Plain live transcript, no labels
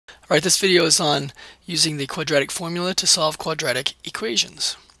Alright, this video is on using the quadratic formula to solve quadratic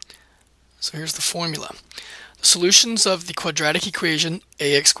equations. So here's the formula. The solutions of the quadratic equation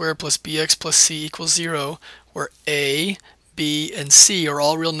ax squared plus bx plus c equals 0, where a, b, and c are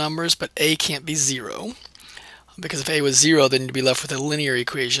all real numbers, but a can't be 0. Because if a was 0, then you'd be left with a linear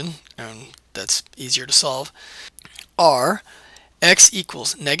equation, and that's easier to solve. Are x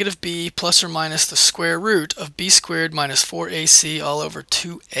equals negative b plus or minus the square root of b squared minus 4ac all over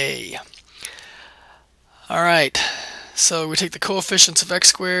 2a. Alright, so we take the coefficients of x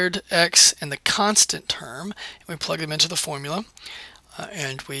squared, x, and the constant term, and we plug them into the formula,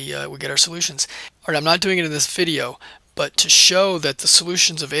 and we get our solutions. Alright, I'm not doing it in this video, but to show that the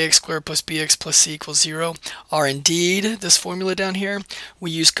solutions of ax squared plus bx plus c equals 0 are indeed this formula down here, we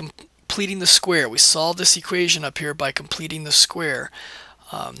use completing the square. We solve this equation up here by completing the square.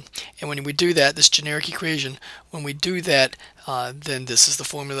 And when we do that, this generic equation, when we do that, then this is the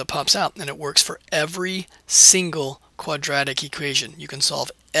formula that pops out, and it works for every single quadratic equation. You can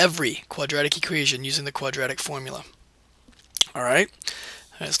solve every quadratic equation using the quadratic formula. Alright,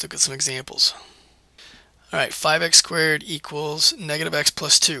 let's look at some examples. Alright, 5x squared equals negative x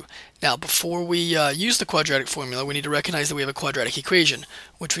plus 2. Now, before we use the quadratic formula, we need to recognize that we have a quadratic equation,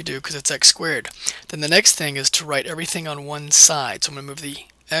 which we do because it's x squared. Then the next thing is to write everything on one side. So I'm going to move the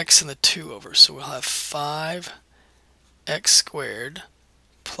x and the 2 over. So we'll have 5x squared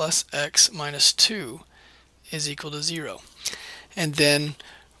plus x minus 2 is equal to 0. And then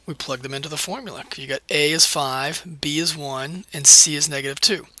we plug them into the formula. You got a is 5, b is 1, and c is negative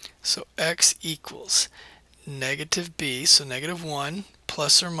 2. So x equals negative b, so negative 1,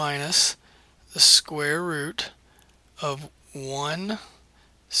 plus or minus the square root of 1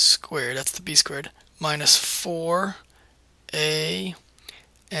 squared, that's the b squared, minus 4a,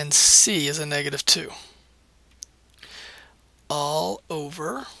 and c is a negative 2, all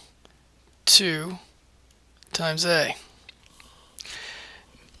over 2 times a.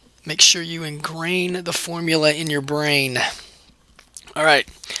 Make sure you ingrain the formula in your brain. Alright,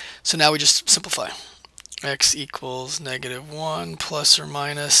 so now we just simplify. X equals negative 1 plus or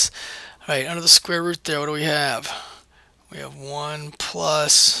minus. Alright, under the square root there, what do we have? We have 1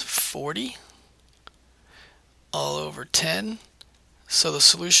 plus 40 all over 10. So the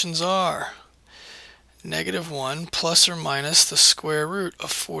solutions are negative 1 plus or minus the square root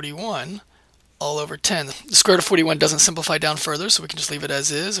of 41 all over 10. The square root of 41 doesn't simplify down further, so we can just leave it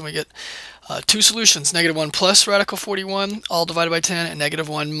as is, and we get two solutions, negative 1 plus radical 41 all divided by 10, and negative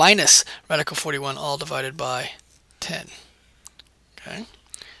 1 minus radical 41 all divided by 10. Okay.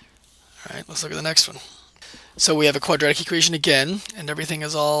 Alright, let's look at the next one. So we have a quadratic equation again, and everything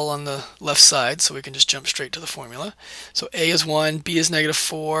is all on the left side, so we can just jump straight to the formula. So a is 1, b is negative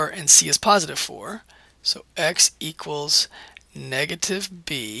 4, and c is positive 4. So x equals negative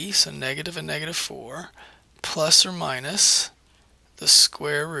b, so negative and negative 4, plus or minus the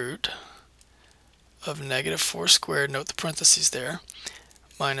square root of negative 4 squared, note the parentheses there,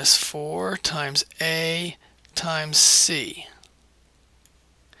 minus 4 times a times c,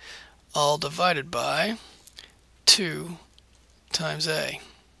 all divided by 2 times a.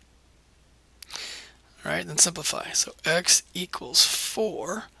 Alright, then simplify. So x equals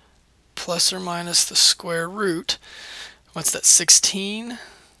 4 plus or minus the square root, what's that, 16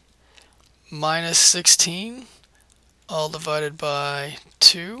 minus 16, all divided by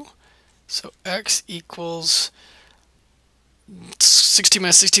 2. So x equals 16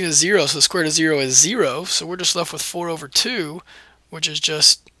 minus 16 is 0, so the square root of 0 is 0. So we're just left with 4 over 2, which is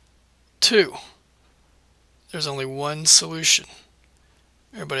just 2. There's only one solution.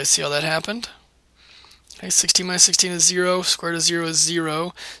 Everybody see how that happened? Okay, 16 minus 16 is 0, square root of 0 is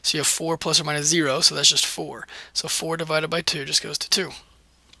 0, so you have 4 plus or minus 0, so that's just 4. So 4 divided by 2 just goes to 2.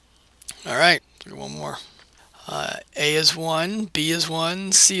 Alright, do one more. A is 1, b is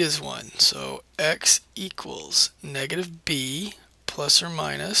 1, c is 1. So x equals negative b plus or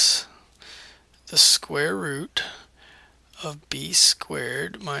minus the square root of b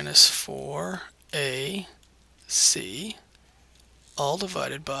squared minus 4ac all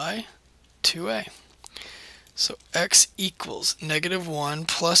divided by 2a. So x equals negative 1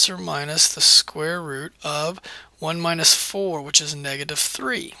 plus or minus the square root of 1 minus 4, which is negative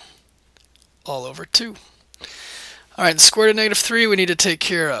 3, all over 2. Alright, the square root of negative 3 we need to take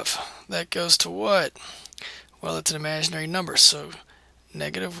care of. That goes to what? Well, it's an imaginary number, so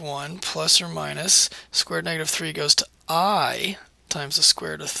negative 1 plus or minus square root of negative 3 goes to I times the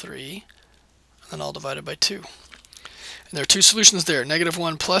square root of 3, and then all divided by 2. And there are two solutions there, negative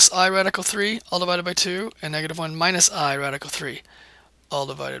 1 plus I radical 3, all divided by 2, and negative 1 minus I radical 3, all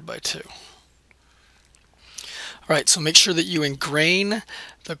divided by 2. Right, so make sure that you ingrain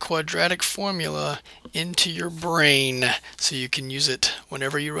the quadratic formula into your brain so you can use it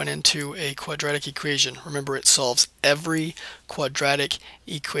whenever you run into a quadratic equation. Remember, it solves every quadratic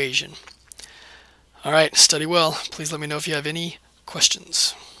equation. All right, study well. Please let me know if you have any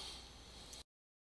questions.